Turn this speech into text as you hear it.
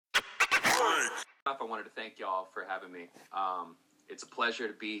I wanted to thank y'all for having me. It's a pleasure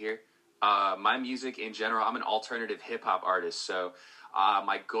to be here. My music in general, I'm an alternative hip hop artist, so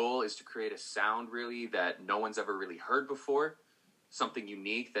my goal is to create a sound really that no one's ever really heard before, something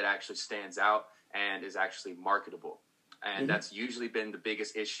unique that actually stands out and is actually marketable. And that's usually been the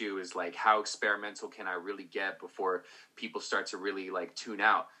biggest issue is like how experimental can I really get before people start to really like tune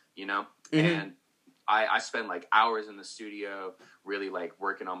out, you know? And I spend like hours in the studio really like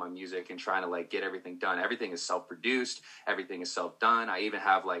working on my music and trying to like get everything done. Everything is self-produced. Everything is self-done. I even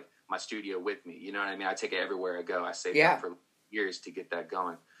have like my studio with me. You know what I mean? I take it everywhere I go. I saved up for years to get that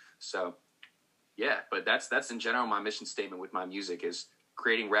going. So yeah, but that's in general my mission statement with my music is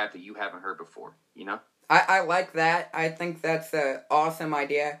creating rap that you haven't heard before, you know? I like that. I think that's an awesome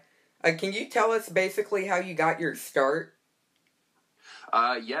idea. Can you tell us basically how you got your start?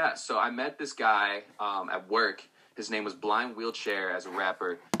 Yeah, so I met this guy at work. His name was Blind Wheelchair as a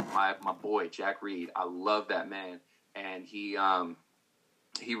rapper. My boy, Jack Reed. I love that man. And he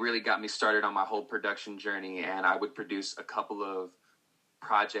really got me started on my whole production journey, and I would produce a couple of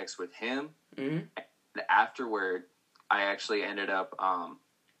projects with him. And afterward, I actually ended up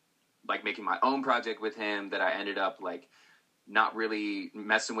like making my own project with him that I ended up like not really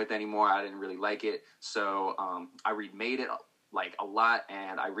messing with anymore. I didn't really like it. So I remade it like a lot,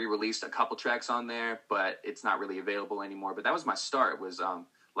 and I re-released a couple tracks on there, but it's not really available anymore. But that was my start, was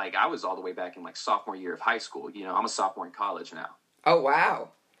like I was all the way back in like sophomore year of high school. You know, I'm a sophomore in college now. Oh, wow.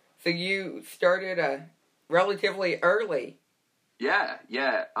 So you started relatively early. Yeah.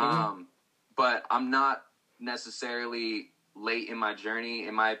 But I'm not necessarily late in my journey,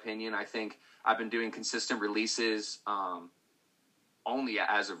 in my opinion. I think I've been doing consistent releases only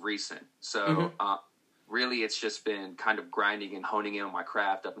as of recent. So really, it's just been kind of grinding and honing in on my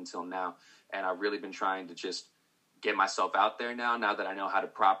craft up until now. And I've really been trying to just get myself out there now that I know how to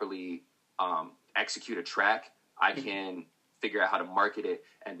properly execute a track. I can figure out how to market it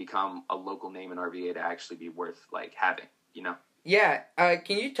and become a local name in RVA to actually be worth, like, having, you know? Yeah.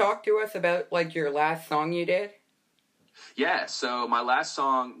 Can you talk to us about, like, your last song you did? Yeah, so my last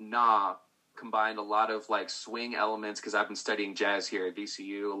song, Nah, combined a lot of, like, swing elements, because I've been studying jazz here at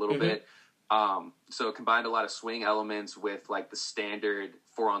VCU a little bit. So it combined a lot of swing elements with like the standard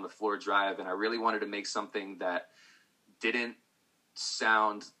 4-on-the-floor drive. And I really wanted to make something that didn't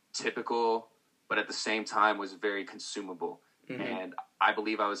sound typical, but at the same time was very consumable. And I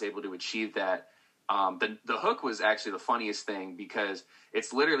believe I was able to achieve that. The hook was actually the funniest thing because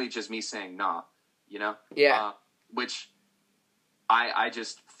it's literally just me saying, nah, you know? Yeah. Which I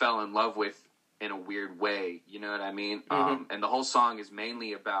just fell in love with in a weird way. You know what I mean? And the whole song is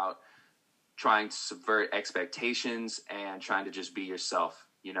mainly about trying to subvert expectations and trying to just be yourself,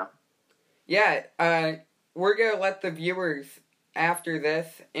 you know? Yeah, we're going to let the viewers, after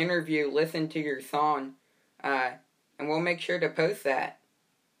this interview, listen to your song, and we'll make sure to post that.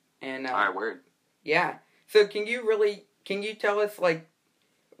 And all right, word. Yeah. So can you tell us, like,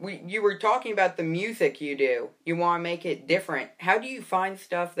 you were talking about the music you do. You want to make it different. How do you find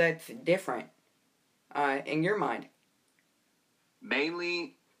stuff that's different, in your mind?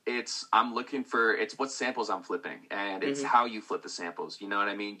 Mainly, I'm looking for what samples I'm flipping, and it's how you flip the samples. You know what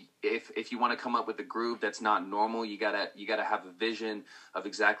I mean? If you want to come up with a groove that's not normal, you gotta have a vision of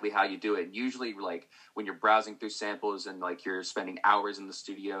exactly how you do it. And usually, like when you're browsing through samples and like you're spending hours in the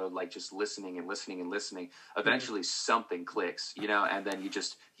studio, like just listening and listening and listening, eventually something clicks, you know, and then you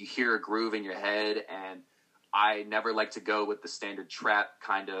hear a groove in your head. And I never like to go with the standard trap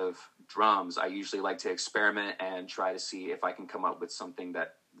kind of drums. I usually like to experiment and try to see if I can come up with something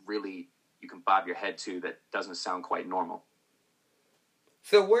that really you can bob your head to that doesn't sound quite normal.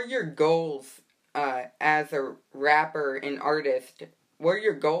 So what are your goals as a rapper and artist? What are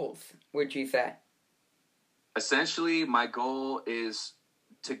your goals, would you say? Essentially, my goal is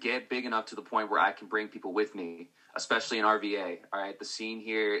to get big enough to the point where I can bring people with me, especially in RVA. All right, the scene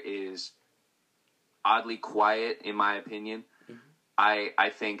here is oddly quiet, in my opinion.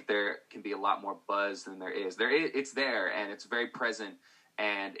 I think there can be a lot more buzz than there is. It's there, and it's very present,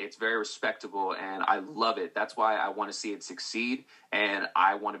 and it's very respectable, and I love it. That's why I want to see it succeed, and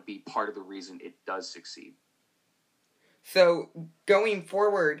I want to be part of the reason it does succeed. So, going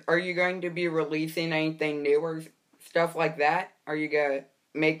forward, are you going to be releasing anything new or stuff like that? Are you going to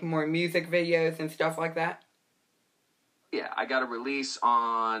make more music videos and stuff like that? Yeah, I got a release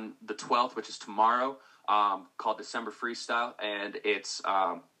on the 12th, which is tomorrow, called December Freestyle, and it's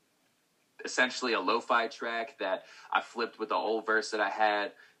essentially a lo-fi track that I flipped with the old verse that I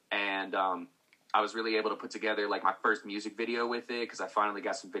had, and I was really able to put together like my first music video with it because I finally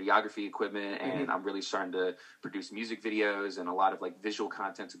got some videography equipment, and I'm really starting to produce music videos and a lot of like visual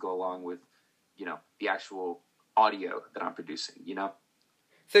content to go along with, you know, the actual audio that I'm producing, you know?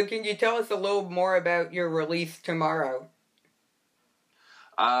 So can you tell us a little more about your release tomorrow?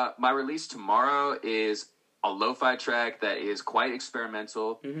 My release tomorrow is a lo-fi track that is quite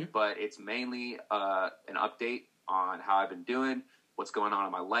experimental, but it's mainly an update on how I've been doing, what's going on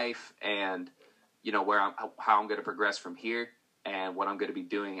in my life, and you know how I'm going to progress from here, and what I'm going to be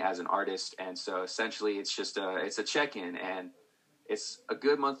doing as an artist. And so essentially, it's just it's a check-in, and it's a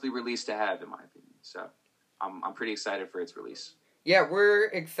good monthly release to have, in my opinion. So I'm pretty excited for its release. Yeah, we're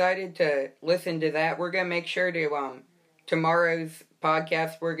excited to listen to that. We're going to make sure to tomorrow's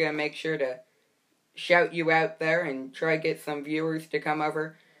podcast, we're going to make sure to shout you out there and try to get some viewers to come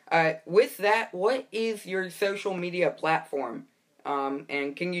over. With that, what is your social media platform?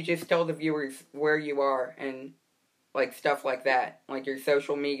 And can you just tell the viewers where you are and like stuff like that, like your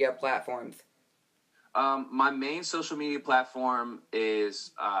social media platforms? My main social media platform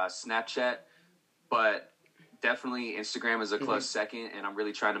is Snapchat, but definitely Instagram is a close second, and I'm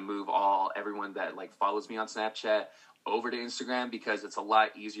really trying to move everyone that like follows me on Snapchat over to Instagram because it's a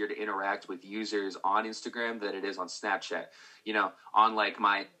lot easier to interact with users on Instagram than it is on Snapchat. You know, on like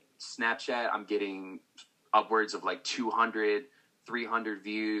my Snapchat, I'm getting upwards of like 200, 300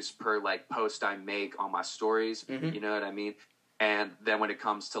 views per like post I make on my stories. You know what I mean? And then when it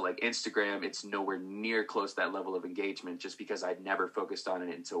comes to like Instagram, it's nowhere near close to that level of engagement just because I'd never focused on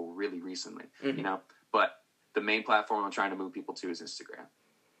it until really recently, you know? But the main platform I'm trying to move people to is Instagram.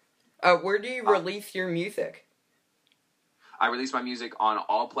 Where do you release your music? I release my music on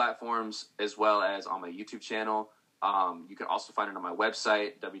all platforms as well as on my YouTube channel. You can also find it on my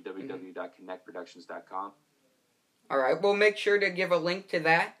website, www.connectproductions.com. All right, we'll make sure to give a link to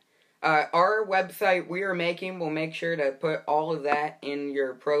that. Our website we are making, we'll make sure to put all of that in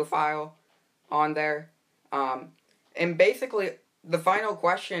your profile on there. And basically, the final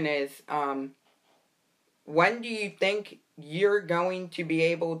question is, when do you think you're going to be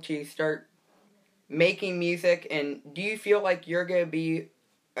able to start making music, and do you feel like you're going to be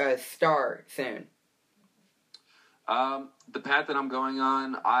a star soon? The path that I'm going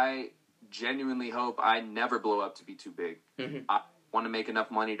on, I genuinely hope I never blow up to be too big. I want to make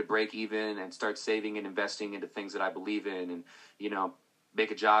enough money to break even and start saving and investing into things that I believe in, and, you know,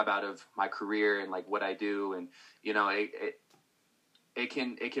 make a job out of my career and like what I do. And, you know, it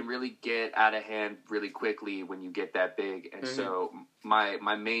can really get out of hand really quickly when you get that big. And so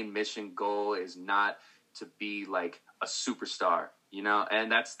my main mission goal is not to be like a superstar, you know,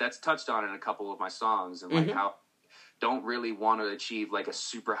 and that's touched on in a couple of my songs, and like how don't really want to achieve like a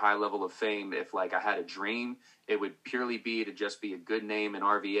super high level of fame. If like I had a dream, it would purely be to just be a good name in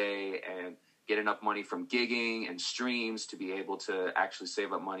RVA and get enough money from gigging and streams to be able to actually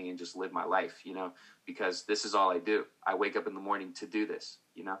save up money and just live my life, you know, because this is all I do. I wake up in the morning to do this,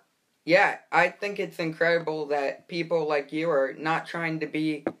 you know? Yeah, I think it's incredible that people like you are not trying to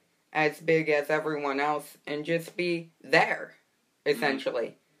be as big as everyone else and just be there,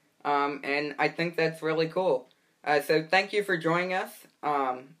 essentially. And I think that's really cool. So thank you for joining us.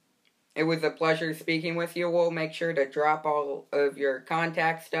 It was a pleasure speaking with you. We'll make sure to drop all of your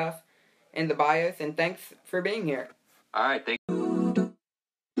contact stuff in the bios, and thanks for being here. All right, thank you.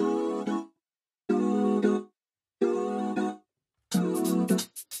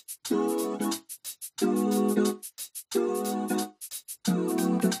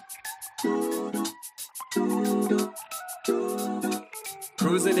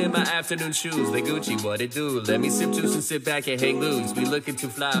 Cruising in my afternoon shoes, they Gucci, what it do? Let me sip juice and sit back and hang loose. We looking to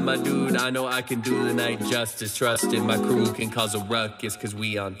fly, my dude. I know I can do the night justice. Trusting my crew can cause a ruckus, cause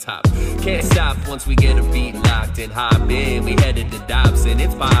we on top. Can't stop once we get a beat locked and hop in. We headed to Dobson,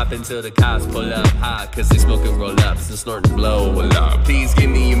 it's poppin' till the cops pull up hot, cause they smoking roll-ups and snorting blow up. Please give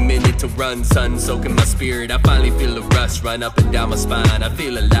me a minute to run, sun soaking my spirit. I finally feel a rush run up and down my spine. I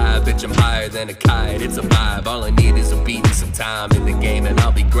feel alive, bitch, I'm higher than a kite. It's a vibe, all I need is a beat and some time in the game, and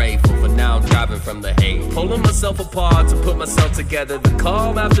I'll be grateful. For now I'm driving from the hate, pulling myself apart to put myself together. The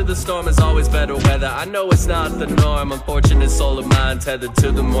calm after the storm is always better weather. I know it's not the norm, unfortunate soul of mine tethered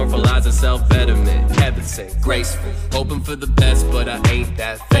to the morphalizer self-betterment. Heaven sent, graceful, hoping for the best, but I ain't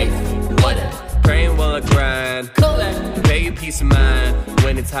that faithful. Whatever, praying while I grind, collect, pay a peace of mind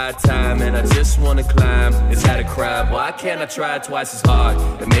when it's high time and I just wanna climb. Is that a crime? Why can't I try twice as hard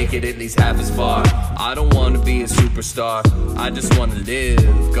and make it at least half as far? I don't wanna be a superstar, I just wanna live,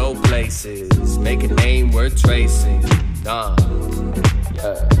 go places, make a name worth tracing. Nah,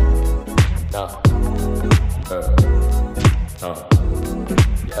 yeah, nah,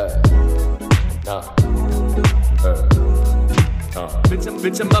 yeah, nah.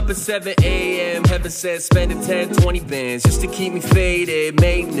 I'm up at 7 a.m. Heaven says spending 10, 20 bands just to keep me faded.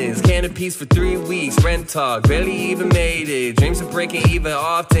 Maintenance, canopies for 3 weeks. Rent talk, barely even made it. Dreams of breaking even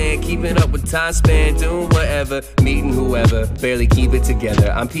often. Keeping up with time span, doing whatever. Meeting whoever, barely keep it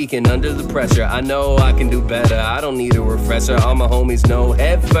together. I'm peaking under the pressure. I know I can do better. I don't need a refresher. All my homies know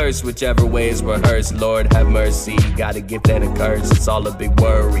head first, whichever way is rehearsed. Lord have mercy, got a gift and a curse. It's all a big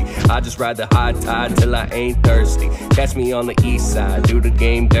worry. I just ride the high tide till I ain't thirsty. Catch me on the east side, do the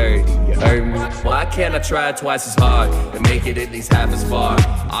game dirty. You heard me? Why can't I try twice as hard and make it at least half as far?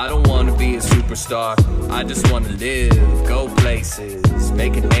 I don't wanna be a superstar. I just wanna live, go places,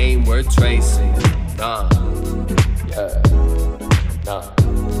 make a name worth tracing. Nah, yeah, nah,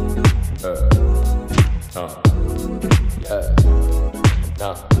 yeah,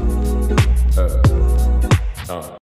 nah, nah.